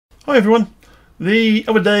Hi everyone. The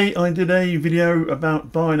other day I did a video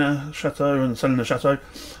about buying a chateau and selling a chateau,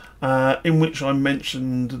 in which I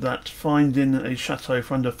mentioned that finding a chateau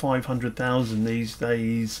for under 500,000 these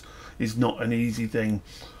days is not an easy thing.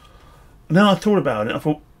 And then I thought about it. I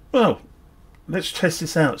thought, well, let's test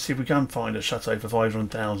this out, see if we can find a chateau for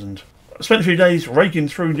 500,000. I spent a few days raking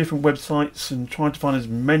through different websites and trying to find as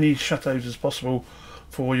many chateaus as possible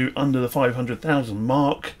for you under the 500,000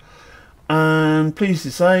 mark. And pleased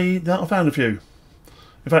to say that I found a few.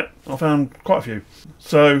 In fact, I found quite a few.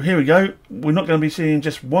 So here we go. We're not going to be seeing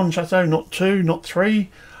just one chateau, not two, not three,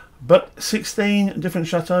 but 16 different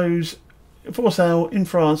chateaus for sale in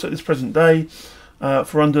France at this present day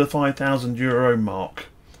for under the €5,000 mark.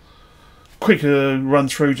 Quick run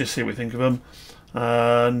through, just see what we think of them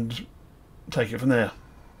and take it from there.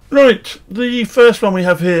 Right, the first one we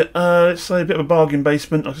have here, let's say a bit of a bargain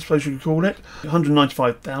basement, I suppose you could call it.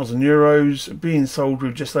 €195,000, being sold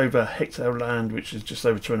with just over a hectare of land, which is just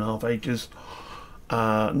over 2.5 acres.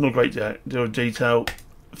 Not a great deal of detail.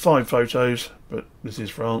 5 photos, but this is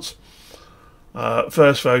France.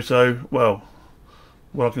 First photo, well,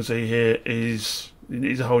 what I can see here is it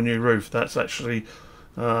needs a whole new roof. That's actually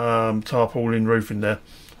tarpaulin roof in there.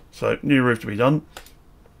 So, new roof to be done.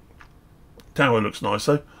 Tower looks nice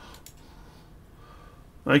though.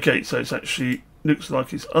 Okay, so it's actually looks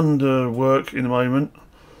like it's under work in the moment,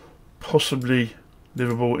 possibly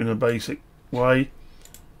livable in a basic way,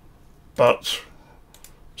 but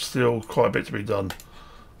still quite a bit to be done.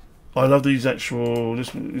 I love these actual.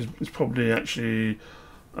 This is probably actually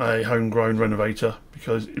a homegrown renovator,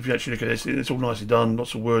 because if you actually look at this, it's all nicely done,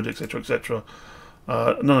 lots of wood, etc., etc.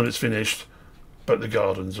 None of it's finished, but the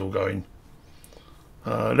garden's all going.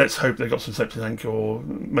 Let's hope they've got some septic tank or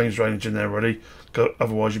mains drainage in there already,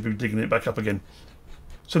 otherwise you'd be digging it back up again.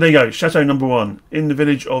 So there you go, chateau number 1 in the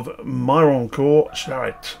village of Mironcourt,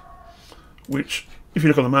 Charette, which, if you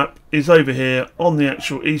look on the map, is over here on the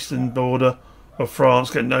actual eastern border of France,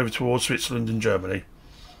 getting over towards Switzerland and Germany.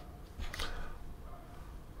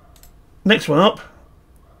 Next one up,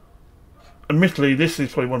 admittedly this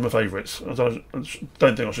is probably one of my favourites. I don't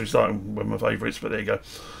think I should start with my favourites, but there you go.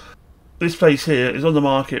 This place here is on the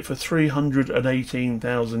market for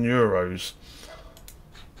 €318,000.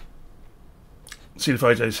 See the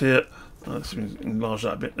photos here. Let's enlarge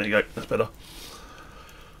that a bit. There you go. That's better.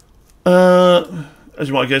 As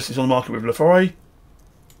you might guess, it's on the market with Laforêt.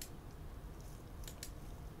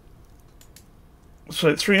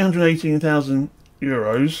 So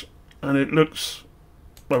 €318,000, and it looks,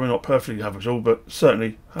 well, we're not perfectly habitable, but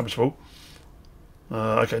certainly habitable.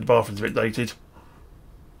 Okay, the bathroom's a bit dated.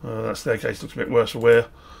 That staircase looks a bit worse for wear.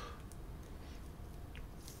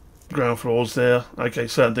 Ground floors there. Okay,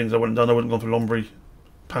 certain things I wouldn't have done. I wouldn't have gone for Lombre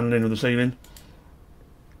panelling of the ceiling,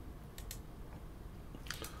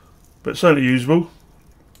 but certainly usable.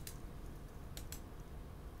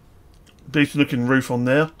 Decent looking roof on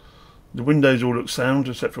there. The windows all look sound,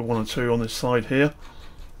 except for 1 or 2 on this side here.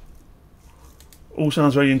 All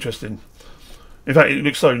sounds very interesting. In fact, it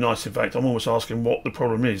looks so nice. In fact, I'm almost asking what the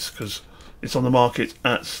problem is, because it's on the market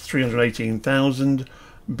at 318,000,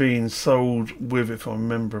 being sold with, if I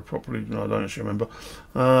remember properly, no, I don't actually remember,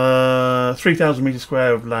 3,000 metres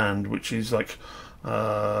square of land, which is like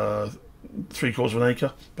 3/4 of an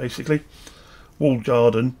acre, basically. Walled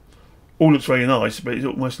garden. All looks very nice, but it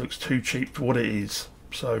almost looks too cheap for what it is.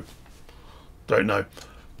 So, don't know.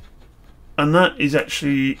 And that is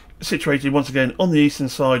actually situated once again on the eastern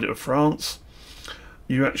side of France.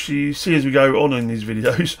 You actually see as we go on in these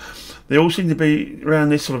videos, they all seem to be around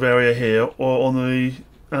this sort of area here, or on the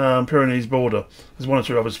Pyrenees border. There's 1 or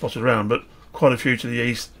 2 others spotted around, but quite a few to the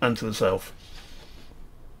east and to the south.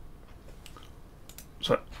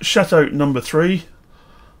 So, chateau number 3.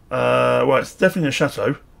 Well, it's definitely a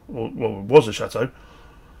chateau, or well, it was a chateau.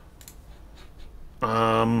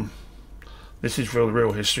 This is for the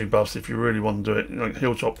real history buffs, if you really want to do it, like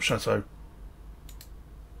Hilltop Chateau.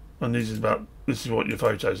 And this is what your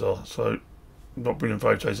photos are. So, not bringing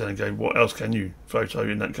photos in again. What else can you photo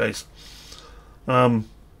in that case?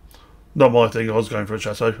 Not my thing. I was going for a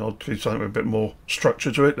chateau. I'll do something with a bit more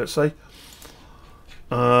structure to it, let's say.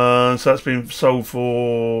 So that's been sold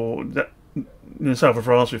for in the south of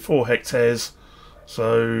France with 4 hectares.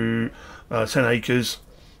 So 10 acres.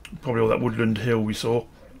 Probably all that woodland hill we saw.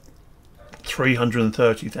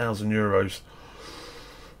 €330,000.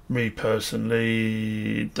 Me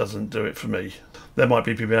personally, doesn't do it for me. There might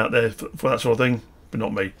be people out there for that sort of thing, but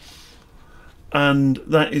not me. And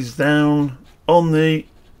that is down on the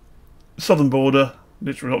southern border,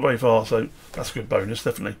 literally not very far, so that's a good bonus,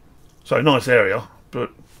 definitely. So nice area,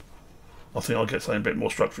 but I think I'll get something a bit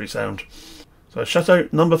more structurally sound. So chateau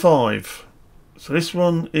number 5. So this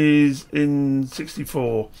one is in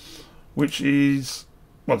 64, which is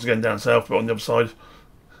once again down south, but on the other side,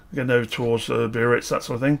 again over towards Biarritz, that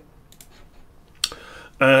sort of thing.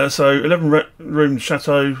 So 11 room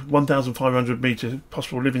chateau, 1,500 metre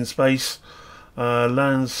possible living space.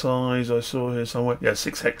 Land size I saw here somewhere, yeah,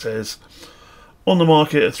 6 hectares. On the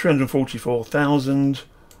market at 344,000.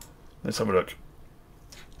 Let's have a look.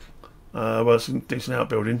 Well, it's a decent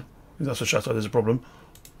outbuilding. If that's a chateau, there's a problem.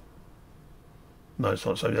 No, it's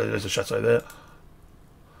not. So yeah, there's a chateau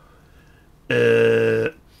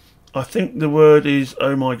there. I think the word is,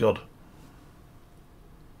 oh my god.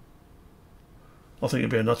 I think it'd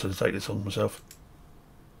be a nutter to take this on myself.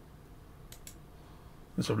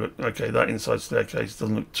 Let's have a look. Okay, that inside staircase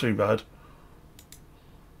doesn't look too bad.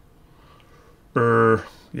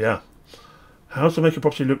 Yeah. How to make a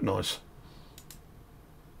property look nice?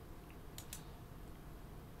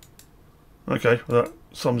 Okay, well that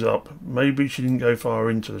sums it up. Maybe she didn't go far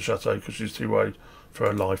into the chateau because she's too worried for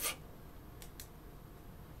her life.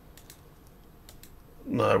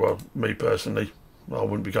 No, well, me personally, I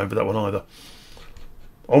wouldn't be going for that one either.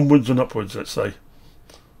 Onwards and upwards, let's say.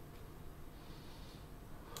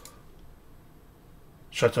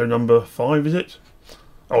 Chateau number 5, is it?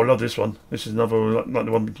 Oh, I love this one. This is another, like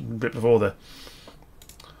the one a bit before there.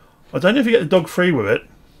 I don't know if you get the dog free with it,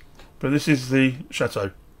 but this is the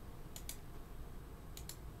chateau.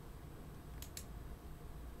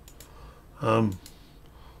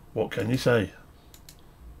 What can you say?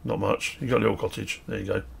 Not much. You got a little cottage. There you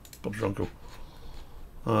go. Bob's your uncle.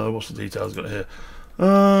 What's the details got here?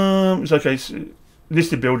 It's okay. It's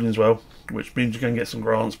listed building as well, which means you can get some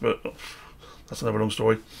grants, but that's another long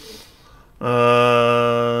story.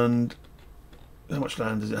 And how much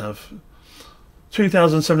land does it have?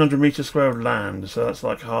 2,700 metres square of land, so that's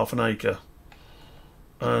like half an acre.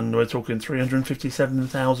 And we're talking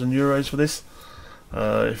 357,000 euros for this.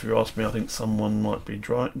 If you ask me, I think someone might be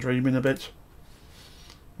dreaming a bit.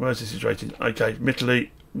 Where is this situated? Okay,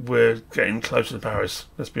 admittedly, we're getting closer to Paris.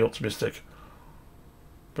 Let's be optimistic.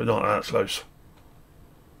 But not that close.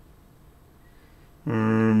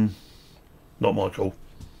 Not my call.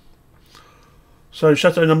 So,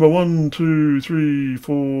 chateau number 1, 2, 3,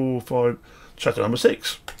 4, 5. Chateau number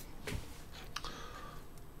 6.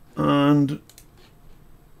 And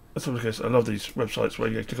let's have a look at this. I love these websites where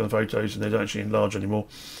you click on the photos and they don't actually enlarge anymore.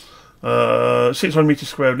 600 metres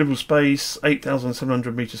square of livable space,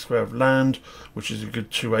 8,700 metres square of land, which is a good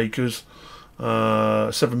 2 acres.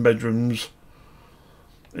 7 bedrooms.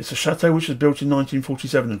 It's a chateau which was built in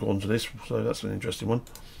 1947 according to this, so that's an interesting one.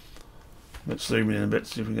 Let's zoom in a bit,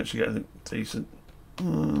 see if we can actually get anything decent.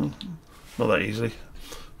 Not that easily.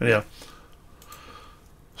 But yeah.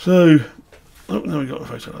 So, oh, now we've got a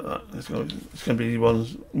photo like that. It's going to be one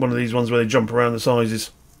of these ones where they jump around the sizes.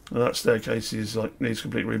 And that staircase is like needs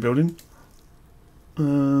complete rebuilding.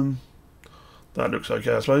 That looks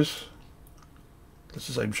okay, I suppose. That's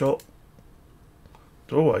the same shot.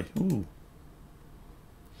 Doorway. Ooh.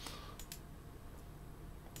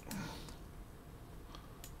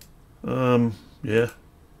 Yeah.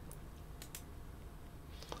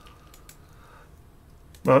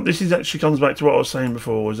 Well, this is actually comes back to what I was saying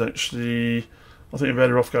before. Is actually, I think you're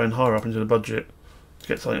better off going higher up into the budget to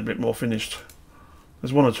get something a bit more finished.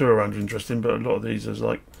 There's 1 or 2 around interesting, but a lot of these is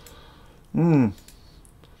like,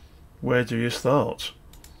 where do you start?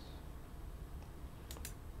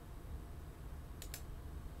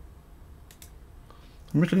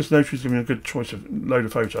 Admittedly, this notary's giving me a good choice of load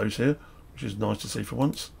of photos here, which is nice to see for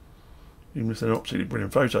once. Even if they're not particularly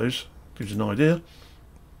brilliant photos, gives you an idea.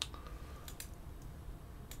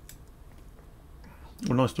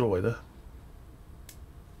 Well, nice doorway there.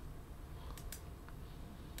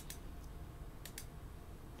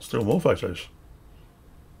 Still more photos.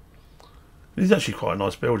 It is actually quite a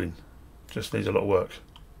nice building. Just needs a lot of work.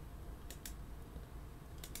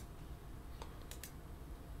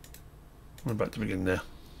 We're back to the beginning there.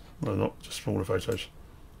 No, not just smaller photos.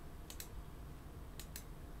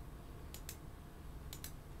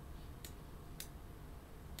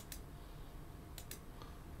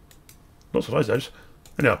 Lots of photos.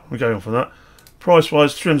 Anyhow, we're going on from that. Price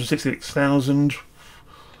wise, 366,000.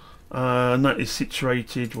 And that is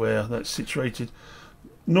situated where? That's situated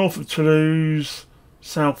north of Toulouse,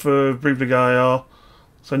 south of Brive-la-Gaillarde,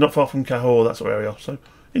 so not far from Cahors, that sort of area. So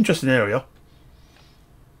interesting area.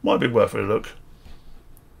 Might be worth a look.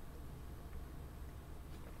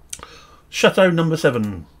 Chateau number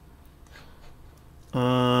 7.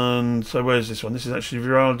 And so where's this one? This is actually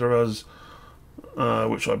Viral-de-Raz,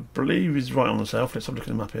 which I believe is right on the south. Let's have a look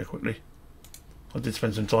at the map here quickly. I did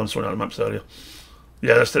spend some time sorting out the maps earlier.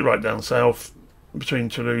 Yeah, that's it, right down south. between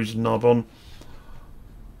Toulouse and Narbonne.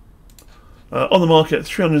 On the market,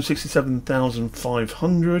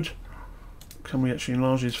 367,500. Can we actually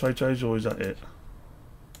enlarge these photos, or is that it?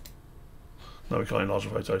 No, we can't enlarge the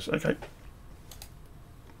photos. Okay.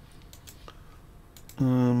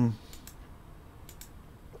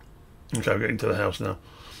 Okay, we're getting to the house now.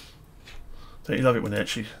 Don't you love it when they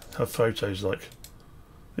actually have photos like...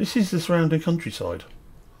 This is the surrounding countryside.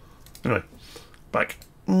 Anyway, back.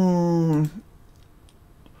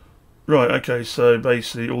 Right, okay, so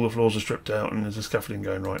basically all the floors are stripped out and there's a scaffolding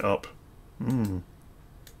going right up.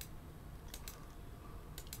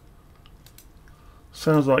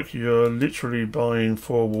 Sounds like you're literally buying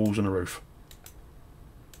 4 walls and a roof.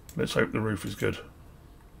 Let's hope the roof is good.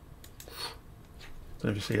 Don't know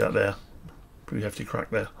if you see that there. Pretty hefty crack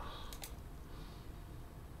there.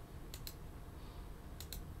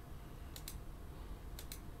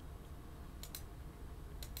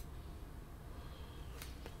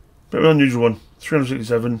 Bit of an unusual one.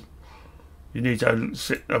 367. You need to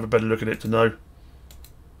have a better look at it to know.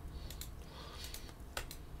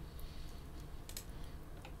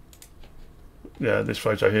 Yeah, this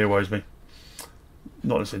photo here worries me.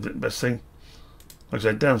 Not necessarily the best thing. Like I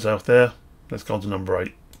said, down south there. Let's go on to number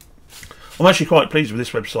 8. I'm actually quite pleased with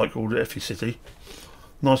this website called FE City.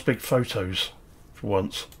 Nice big photos for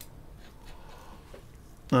once.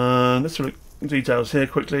 Let's look at details here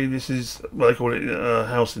quickly. This is, well, they call it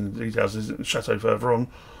house in details. This is the chateau further on.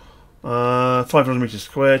 500 metres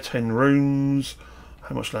square, 10 rooms.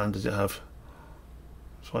 How much land does it have?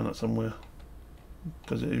 Let's find that somewhere.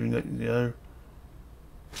 Does it even let you know?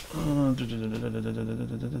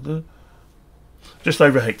 Just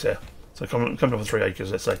over a hectare. So coming up with 3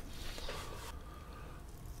 acres, let's say.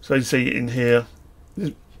 So you see in here,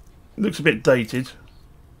 it looks a bit dated.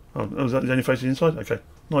 Oh, is that the only photos inside? Okay.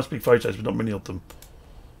 Nice big photos, but not many of them.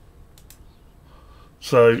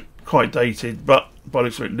 So, quite dated, but by the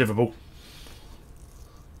looks of it, livable.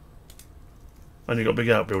 And you've got a big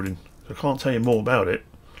outbuilding. So I can't tell you more about it.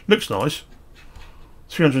 Looks nice.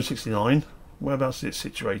 369. Whereabouts is it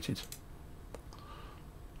situated?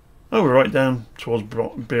 Oh, we're right down towards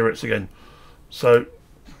Biarritz again. So,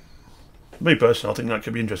 me personally, I think that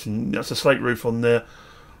could be interesting. That's a slate roof on there.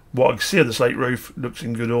 What I can see of the slate roof looks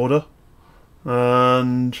in good order.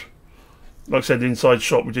 And, like I said, the inside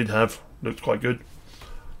shot we did have looked quite good.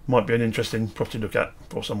 Might be an interesting property to look at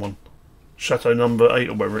for someone. Chateau number 8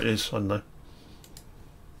 or whatever it is, I don't know.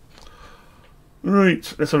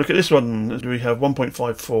 Right, let's have a look at this one. We have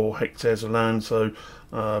 1.54 hectares of land, so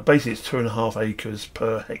basically it's 2.5 acres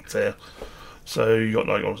per hectare. So you got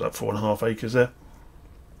like, what was that, 4.5 acres there.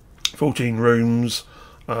 14 rooms,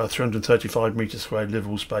 335 metres square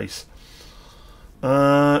livable space.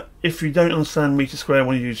 If you don't understand metre square,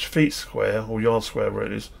 when you use feet square or yard square, where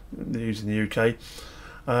it is they use in the UK,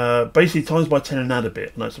 basically times by 10 and add a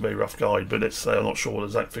bit. And that's a very rough guide, but let's say I'm not sure what the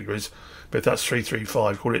exact figure is. But if that's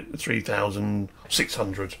 335, call it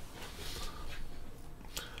 3,600.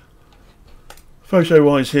 Photo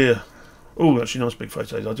wise here, oh, actually nice big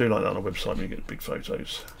photos. I do like that on a website when you get big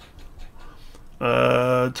photos.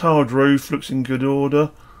 Tiled roof looks in good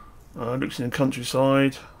order. Looks in the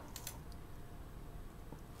countryside.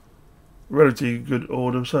 Relatively good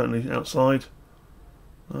order, certainly outside.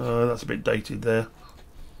 That's a bit dated there.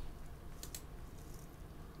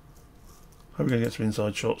 Hope we're going to get some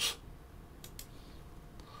inside shots.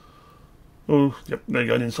 Oh, yep, there you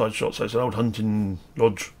go, an inside shot. So it's an old hunting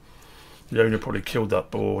lodge. The owner probably killed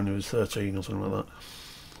that boar when he was 13 or something like that.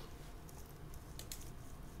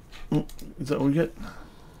 Oh, is that all we get?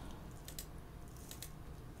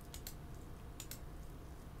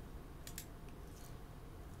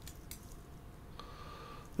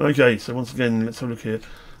 Okay, so once again, let's have a look here.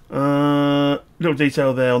 Little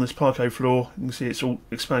detail there on this parquet floor. You can see it's all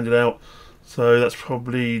expanded out. So that's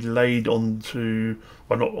probably laid onto,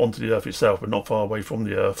 well, not onto the earth itself, but not far away from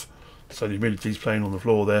the earth. So the humidity's playing on the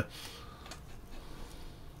floor there.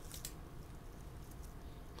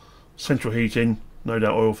 Central heating, no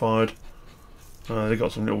doubt oil fired. They've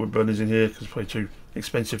got some little wood burners in here because it's probably too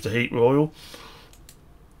expensive to heat with oil.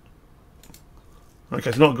 Okay,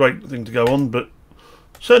 it's not a great thing to go on, but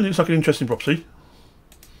certainly looks like an interesting property.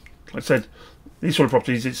 Like I said, these sort of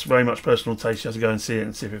properties, it's very much personal taste. You have to go and see it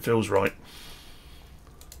and see if it feels right.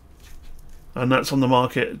 And that's on the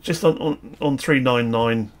market just on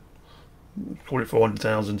 399. Call it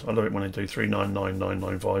 400,000. I love it when they do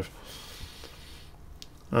 399,995.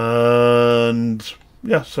 And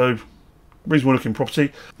yeah, so reasonable looking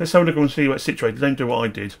property. Let's have a look and see where it's situated. Don't do what I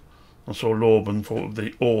did. I saw L'Aube and thought of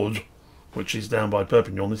the Aude, which is down by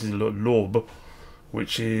Perpignan. This is L'Aube,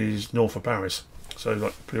 which is north of Paris. So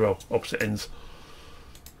like pretty well opposite ends.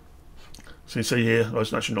 So you see here, well,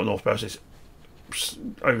 it's actually not North Paris, it's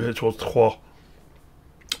over here towards Troyes.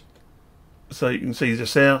 So you can see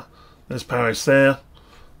just there, there's Paris there.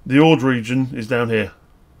 The Aude region is down here.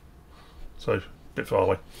 So, a bit far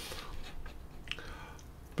away.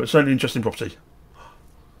 But certainly interesting property.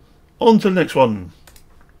 On to the next one.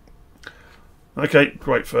 Okay,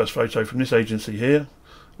 great first photo from this agency here.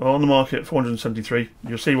 On the market, 473.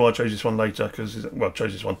 You'll see why I chose this one later, because, well, I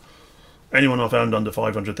chose this one. Anyone I found under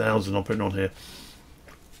 500,000 I'm putting on here.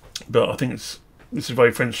 But I think this is a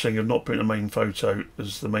very French thing of not putting a main photo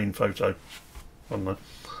as the main photo. I don't know.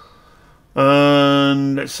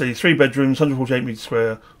 And let's see, 3 bedrooms, 148 metres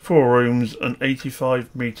square, 4 rooms, and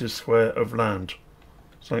 85 metres square of land.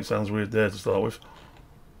 Something sounds weird there to start with.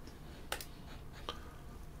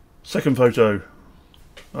 Second photo.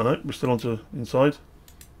 I know, we're still on to inside.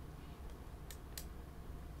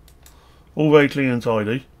 All very clean and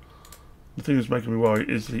tidy. The thing that's making me worry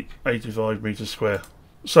is the 85 metres square.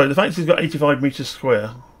 So the fact he's got 85 metres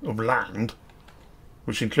square of land,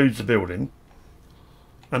 which includes the building,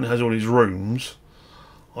 and it has all these rooms,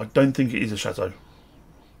 I don't think it is a chateau.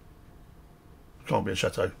 It can't be a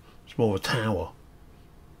chateau. It's more of a tower.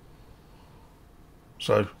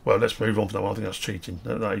 So, well, let's move on from that one. I think that's cheating.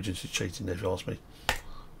 That agency's cheating, if you ask me.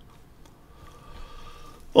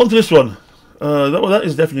 On to this one. That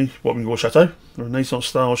is definitely what we can call a chateau. A Renaissance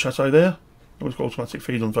style chateau there. Always got automatic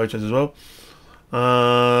feed on photos as well.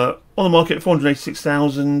 On the market,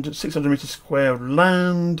 486,000, 600 metres square of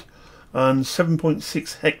land, and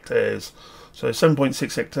 7.6 hectares. So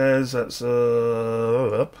 7.6 hectares, that's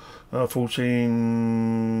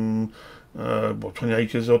 14, 20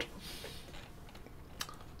 acres odd.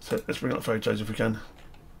 So let's bring up photos if we can.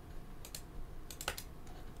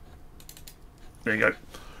 There you go.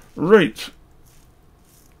 Right.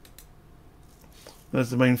 There's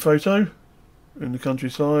the main photo in the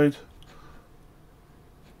countryside.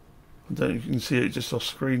 I don't know if you can see it just off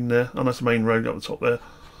screen there. And that's the main road up the top there.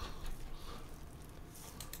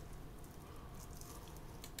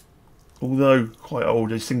 Although quite old,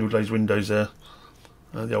 there's single glazed windows there.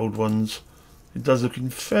 The old ones. It does look in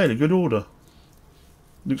fairly good order.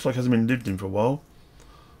 Looks like it hasn't been lived in for a while.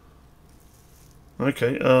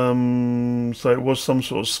 Okay, so it was some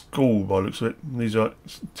sort of school by the looks of it. These are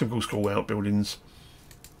typical school outbuildings,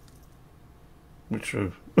 which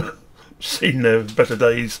have seen their better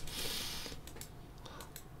days.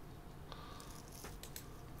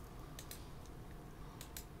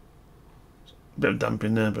 Bit of damp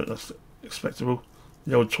in there, but that's expectable.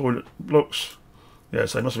 The old toilet blocks. Yeah,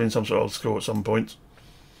 so it must have been some sort of old school at some point.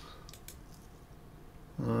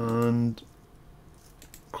 And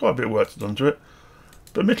quite a bit of work done to it.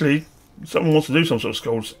 But admittedly, if someone wants to do some sort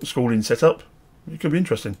of schooling setup, it could be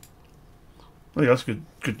interesting. I think that's a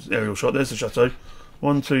good aerial shot. There's the chateau.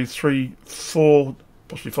 1, 2, 3, 4,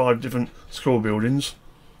 possibly 5 different school buildings.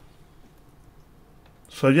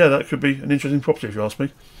 So yeah, that could be an interesting property if you ask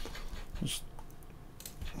me. It's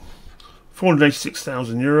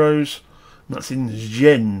 486,000 euros. And that's in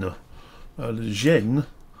Gênes. Gênes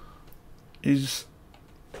is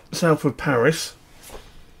south of Paris.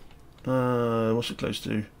 What's it close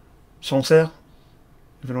to? Sancerre,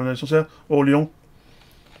 if anyone knows Sancerre, or Lyon.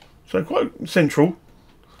 So quite central.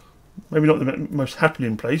 Maybe not the most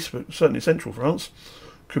happening place, but certainly central France.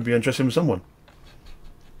 Could be interesting for someone.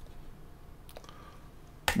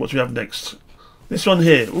 What do we have next? This one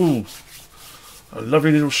here. Ooh, a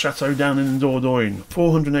lovely little chateau down in Dordogne.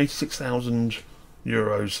 486,000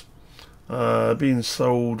 euros. Being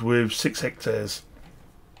sold with 6 hectares.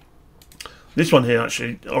 This one here,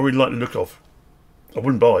 actually, I really like the look of. I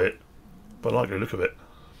wouldn't buy it, but I like the look of it.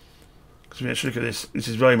 Because if you actually look at this, this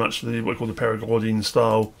is very much what we call the Périgordine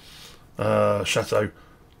style chateau,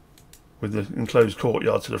 with the enclosed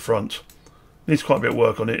courtyard to the front. Needs quite a bit of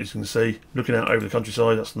work on it, as you can see. Looking out over the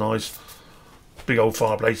countryside, that's nice. Big old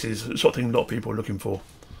fireplaces, the sort of thing a lot of people are looking for.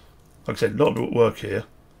 Like I said, a lot of work here,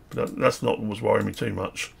 but that's not what's worrying me too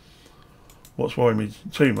much. What's worrying me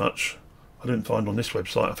too much, I didn't find on this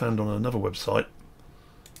website, I found on another website.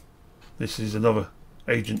 This is another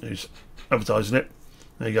agent who's advertising it.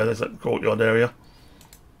 There you go, there's that courtyard area.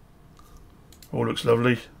 All looks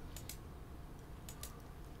lovely.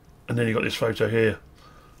 And then you got this photo here.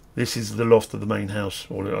 This is the loft of the main house,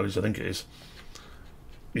 or at least I think it is.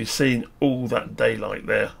 You're seeing all that daylight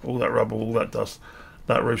there, all that rubble, all that dust.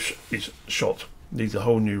 That roof is shot. Needs a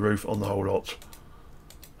whole new roof on the whole lot.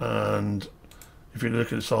 And if you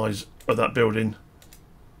look at the size of that building,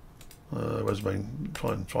 where's the main?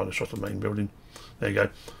 Trying to shot the main building. There you go.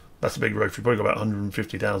 That's a big roof. You've probably got about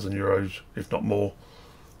 150,000 euros, if not more,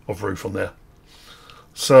 of roof on there.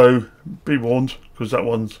 So be warned, because that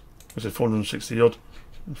one's which is 460 odd.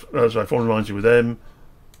 Sorry, 490 with them,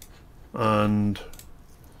 and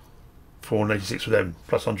 486 with them,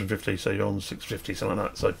 plus 150, so you're on 650, something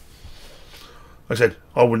like that. So, like I said,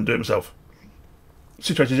 I wouldn't do it myself.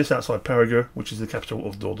 Situated just outside Périgueux, which is the capital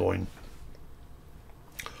of Dordogne.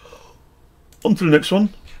 On to the next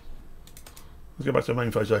one. Let's go back to the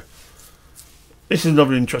main photo. This is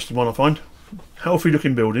another interesting one, I find. Healthy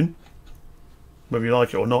looking building. Whether you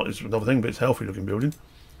like it or not is another thing, but it's a healthy looking building.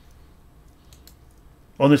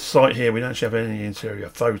 On this site here, we don't actually have any interior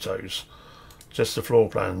photos, just the floor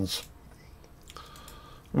plans,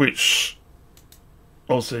 which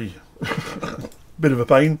obviously bit of a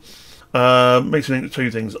pain. Makes me think of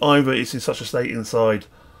two things: either it's in such a state inside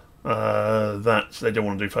that they don't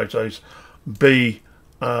want to do photos, B,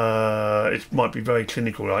 it might be very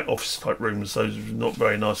clinical, like office type rooms, so it's not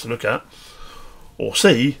very nice to look at, or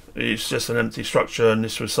C, it's just an empty structure and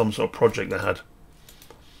this was some sort of project they had.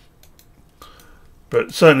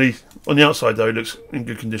 But certainly on the outside though, it looks in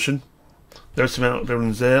good condition. There's some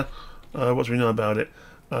outbuildings there. What do we know about it?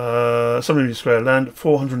 700 square land,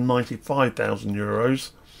 495,000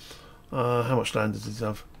 euros. How much land does it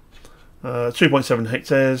have? 2.7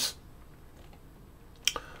 hectares.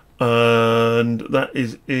 And that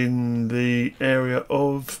is in the area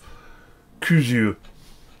of Cousieux,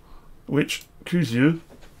 which Cousieux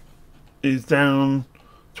is down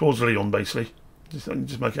towards Lyon, basically.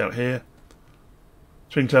 Just make it out here.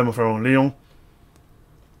 Between Clermont-Ferrand and Lyon.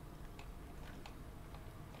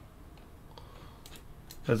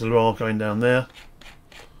 There's the Loire going down there.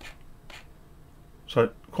 So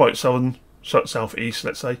quite southern, southeast,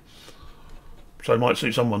 let's say. So it might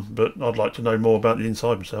suit someone, but I'd like to know more about the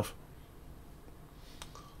inside myself.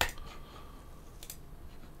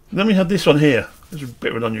 And then we had this one here. This is a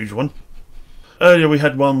bit of an unusual one. Earlier we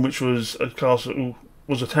had one which was a castle,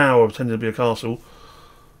 was a tower pretending to be a castle.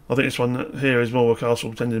 I think this one here is more of a castle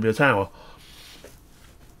pretending to be a tower.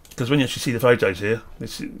 Because when you actually see the photos here,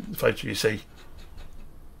 this is the photo you see.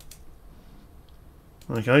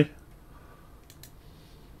 Okay.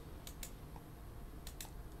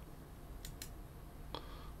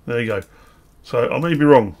 There you go. So I may be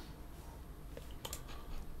wrong.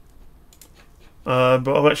 But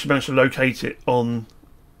I've actually managed to locate it on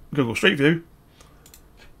Google Street View.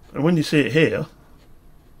 And when you see it here,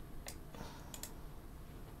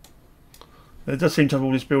 it does seem to have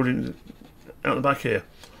all this building out the back here.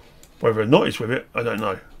 Whether or not it's with it, I don't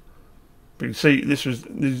know. But you can see this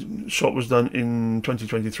shot was done in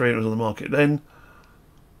 2023 and it was on the market then.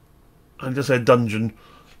 And it just said dungeon.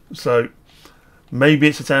 So maybe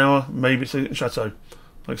it's a tower, maybe it's a chateau.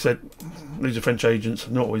 Like I said, these are French agents,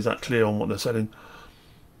 not always that clear on what they're selling.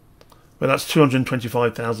 But that's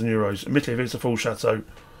 225,000 euros. Admittedly, if it's a full chateau,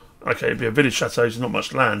 okay, it'd be a village chateau, so not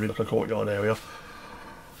much land, like a courtyard area.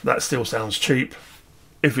 That still sounds cheap.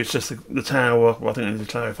 If it's just the tower, well, I think I need to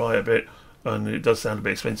clarify it a bit, and it does sound a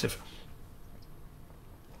bit expensive.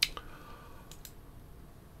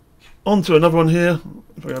 On to another one here.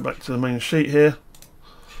 If I go back to the main sheet here.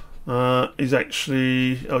 Is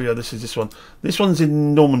actually, oh yeah, this one. This one's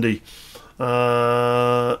in Normandy.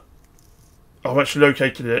 I've actually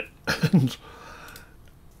located it, and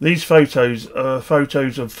these photos are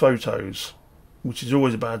photos of photos, which is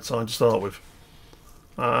always a bad sign to start with.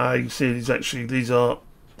 You can see these are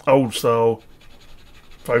old style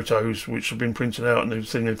photos which have been printed out and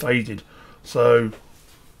they've faded. So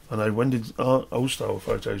I know, when did our old style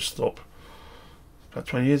photos stop? About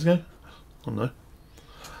 20 years ago? I don't know.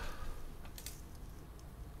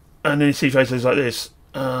 And then you see photos like this.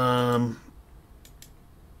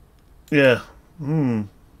 Yeah.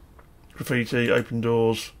 Graffiti, open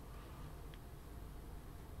doors.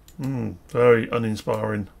 Very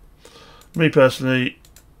uninspiring. Me personally,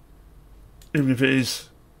 even if it is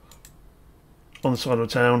on the side of a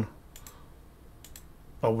town,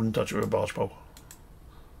 I wouldn't touch it with a barge pole.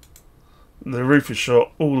 The roof is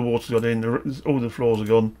shot, all the water's gone in, all the floors are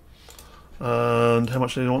gone. And how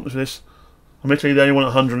much do they want for this? Admittedly, they only want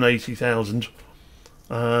 180,000,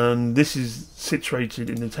 and this is situated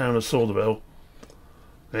in the town of Sourdeville.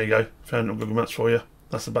 There you go, found it on Google Maps for you.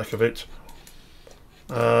 That's the back of it.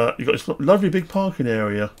 You've got this lovely big parking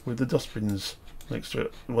area with the dustbins next to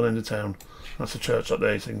it, one end of town. That's a church up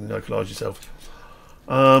there, so you can localise yourself.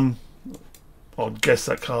 I'd guess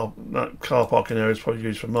that car parking area is probably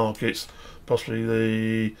used for markets, possibly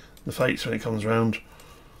the fates when it comes round.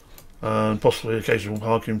 And possibly occasional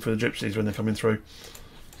parking for the gypsies when they're coming through.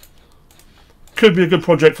 Could be a good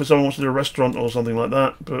project for someone who wants to do a restaurant or something like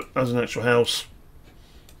that, but as an actual house,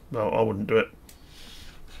 no, I wouldn't do it.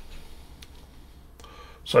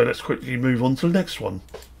 So let's quickly move on to the next one.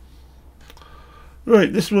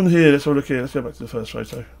 Right, this one here, let's have a look here. Let's go back to the first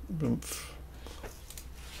photo. Boomf.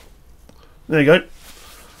 There you go.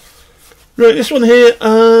 Right, this one here,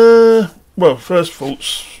 well, first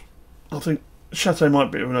thoughts, I think chateau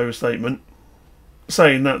might be an overstatement.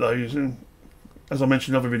 Saying that though, as I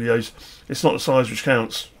mentioned in other videos, it's not the size which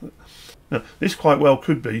counts. Now, this quite well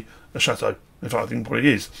could be a chateau. In fact, I think what it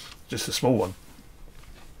is, just a small one.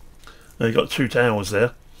 Now you've got 2 towers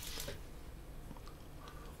there.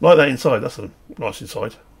 Like that inside, that's a nice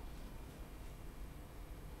inside.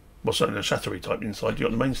 Well, certainly a chateau-y type inside. You've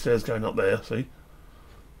got the main stairs going up there, see?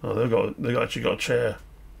 Oh, they've actually got a chair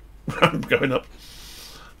ramp going up.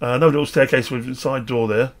 Another little staircase with a side door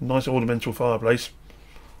there. Nice ornamental fireplace.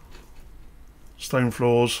 Stone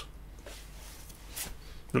floors.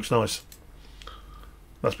 Looks nice.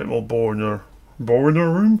 That's a bit more boring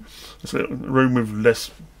room. It's a room with less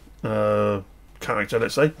character,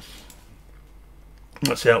 let's say.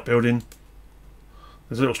 That's the outbuilding.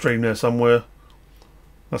 There's a little stream there somewhere.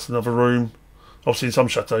 That's another room. Obviously in some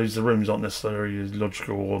chateaus the rooms aren't necessarily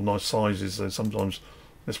logical or nice sizes, so sometimes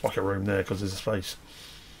there's like a room there because there's a space.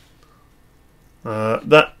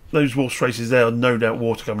 Those water traces there are no doubt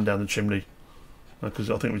water coming down the chimney, because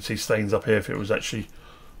I think we'd see stains up here if it was actually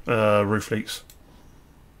roof leaks.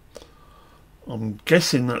 I'm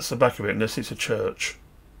guessing that's the back of it, unless it's a church.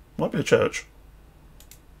 Might be a church.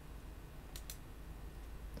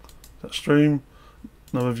 That stream,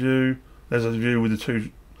 another view. There's a view with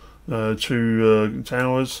the two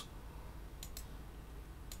towers.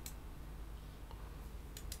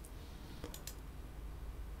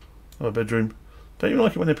 Oh, bedroom. Don't you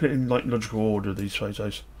like it when they put it in like logical order, these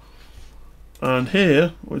photos? And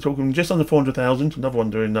here we're talking just under 400,000. Another one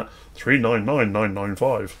doing that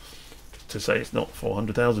 399,995 to say it's not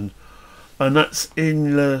 400,000, and that's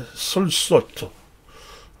in Le Solsot.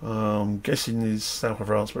 I'm guessing is south of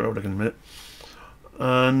France, but we'll look in a minute.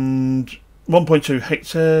 And 1.2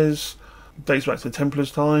 hectares, dates back to the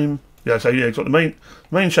Templars' time. Yeah, so yeah, you've got the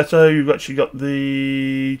main chateau. You've actually got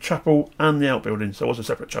the chapel and the outbuilding. So it was a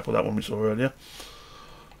separate chapel, that one we saw earlier.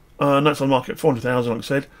 And that's on the market at 400,000, like I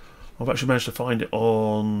said. I've actually managed to find it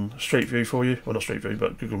on Street View for you. Well, not Street View,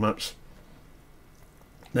 but Google Maps.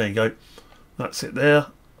 There you go. That's it there.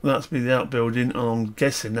 That's be the outbuilding, and I'm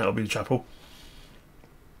guessing that'll be the chapel.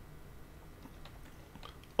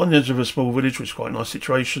 On the edge of a small village, which is quite a nice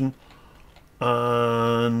situation.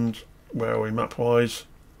 And where are we map wise?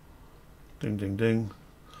 Ding ding ding.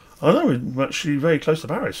 I know we're actually very close to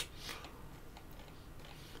Paris.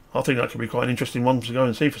 I think that could be quite an interesting one to go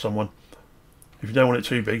and see for someone. If you don't want it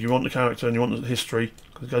too big, you want the character and you want the history,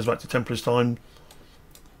 because it goes back to Templars' time.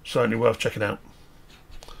 Certainly worth checking out.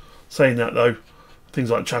 Saying that though, things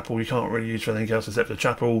like chapel you can't really use for anything else except for the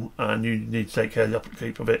chapel, and you need to take care of the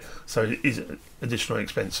upkeep of it, so it is an additional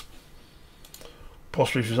expense.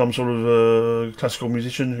 Possibly for some sort of classical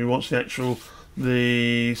musician who wants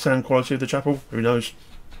the sound quality of the chapel, who knows.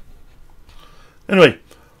 Anyway,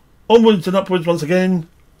 onwards and upwards once again.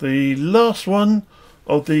 The last one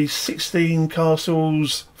of the 16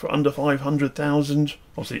 castles for under 500,000,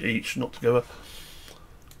 obviously each, not together.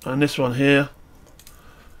 And this one here,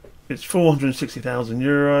 it's 460,000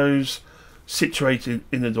 euros, situated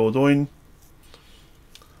in the Dordogne.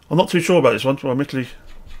 I'm not too sure about this one, but admittedly,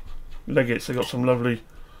 Legates, they've got some lovely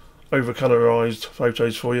over-colorized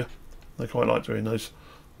photos for you. They quite like doing those.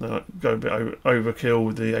 They like go a bit overkill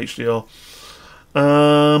with the HDR.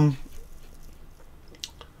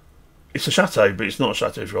 It's a chateau, but it's not a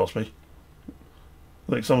chateau if you ask me.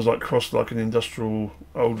 I think someone's like crossed like an industrial,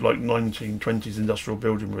 old like 1920s industrial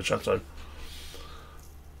building with a chateau.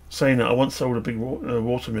 Saying that, I once sold a big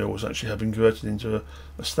water mill was actually having converted into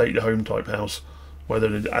a stately home type house, where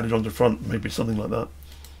they'd added on the front, maybe something like that.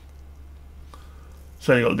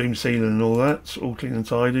 So you got the beam ceiling and all that, it's all clean and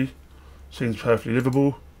tidy. Seems perfectly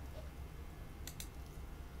livable.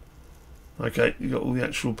 Okay, you got all the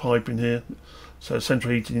actual pipe in here. So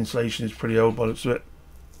central heating installation is pretty old by the looks of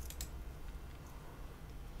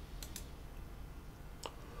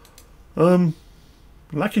it.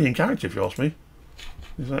 Lacking in character if you ask me.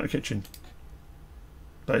 Is that a kitchen?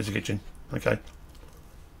 That is a kitchen. Okay.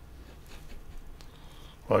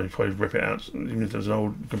 Well, you'd probably rip it out. Even if there's an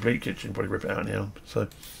old complete kitchen, you'd probably rip it out now. So,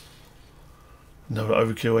 another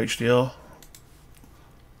overkill HDR.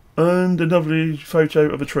 And a lovely photo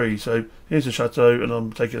of a tree. So, here's a chateau, and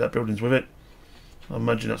I'm taking that building's with it. I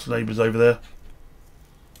imagine that's the neighbours over there.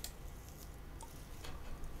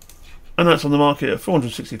 And that's on the market at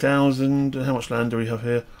 460,000. And how much land do we have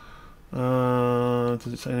here? Does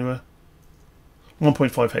it say anywhere?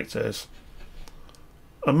 1.5 hectares.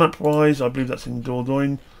 And map wise, I believe that's in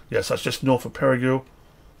Dordogne. Yes, that's just north of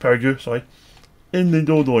Périgueux, sorry. in the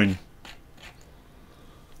Dordogne.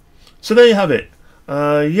 So there you have it.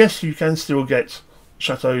 Yes, you can still get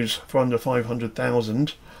chateaus for under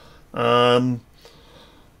 500,000. Well,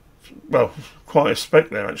 quite a spec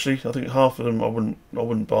there actually. I think half of them I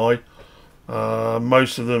wouldn't buy.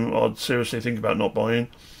 Most of them I'd seriously think about not buying.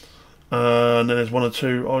 And then there's one or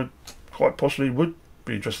two I quite possibly would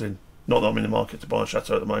be interested in. Not that I'm in the market to buy a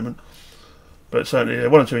chateau at the moment, but certainly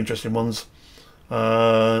one or two interesting ones, and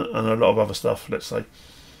a lot of other stuff, let's say.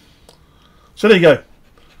 So there you go.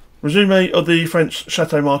 Resume of the French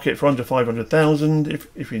chateau market for under 500,000.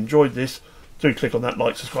 If you enjoyed this, do click on that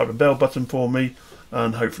like, subscribe and bell button for me,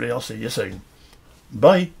 and hopefully I'll see you soon.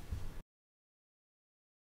 Bye.